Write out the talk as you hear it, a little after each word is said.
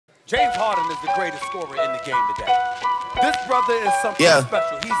James Harden is the greatest scorer in the game today. This brother is something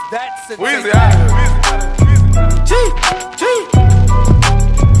special. He's that sensational.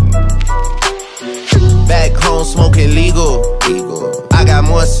 Back home smoking legal. I got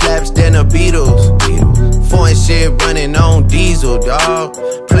more slaps than the Beatles. Foreign shit running on diesel, dawg.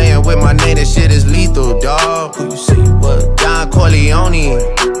 Playing with my name, this shit is lethal, dawg. Who you see? What? Don Corleone.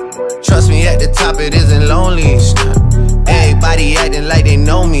 Trust me, at the top it isn't lonely. Everybody acting like they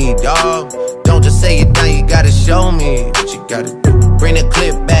know me, dawg. Don't just say it down, you gotta show me what you gotta do. Bring the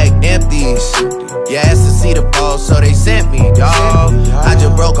clip back empty. You asked to see the ball, so they sent me, dawg. I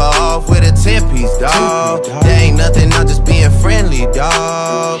just broke her off with a 10-piece, dawg. There ain't nothing, I'm just being friendly,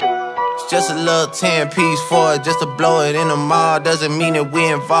 dawg. It's just a little 10-piece for it, just to blow it in the mall. Doesn't mean that we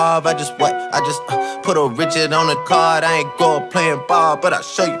involved. I just put a Richard on the card. I ain't go playing ball, but I'll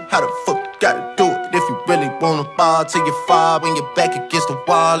show you how the fuck you gotta do it. If you really wanna ball till you fall when you're back against the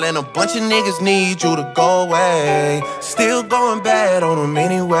wall. And a bunch of niggas need you to go away. Still going bad on them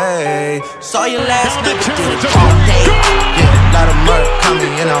anyway. Saw you last night, but did it all day. Yeah, a lot of murder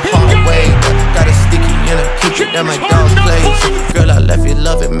coming in a hard way. Got a sticky in a kitchen that my dog plays. Girl, I left you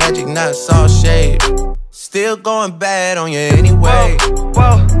loving magic, not all shade. Still going bad on you anyway.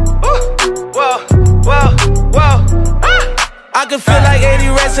 I can feel like 80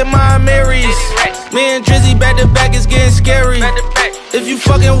 rats in my Marys. Me and Drizzy back to back, it's getting scary. If you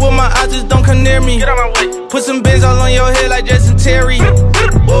fucking with my eyes, just don't come near me. Put some bins all on your head like Jason Terry.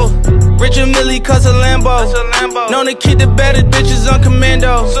 Rich and Millie cuss a Lambo. Known to keep the better bitches on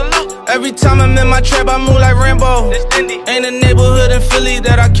commando. Every time I'm in my trap, I move like Rambo. Ain't a neighborhood in Philly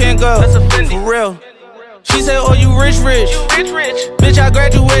that I can't go. For real. She said, oh, you rich. Bitch, I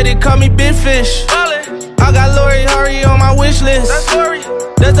graduated, call me Big Fish. I got Lori Hurry on my wish list.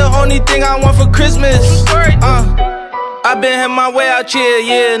 That's the only thing I want for Christmas. I been had my way out here,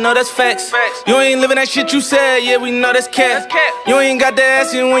 yeah, no, that's facts. You ain't living that shit you said, yeah, we know that's cat. You ain't got the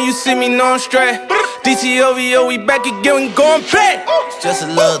ass in when you see me, no, I'm straight. DCOVO, we back again, we going back. It's just a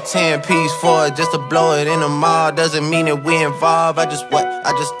little 10-piece for it, just to blow it in the mall. Doesn't mean that we involved. I just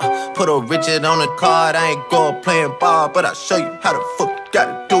put a Richard on the card. I ain't go playing ball, but I'll show you how the fuck you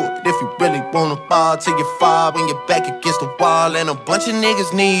gotta do it. If you really wanna ball till you fall when you're back against the wall. And a bunch of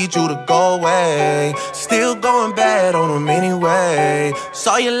niggas need you to go away. Still going bad on them anyway.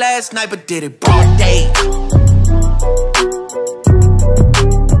 Saw you last night, but did it broad day.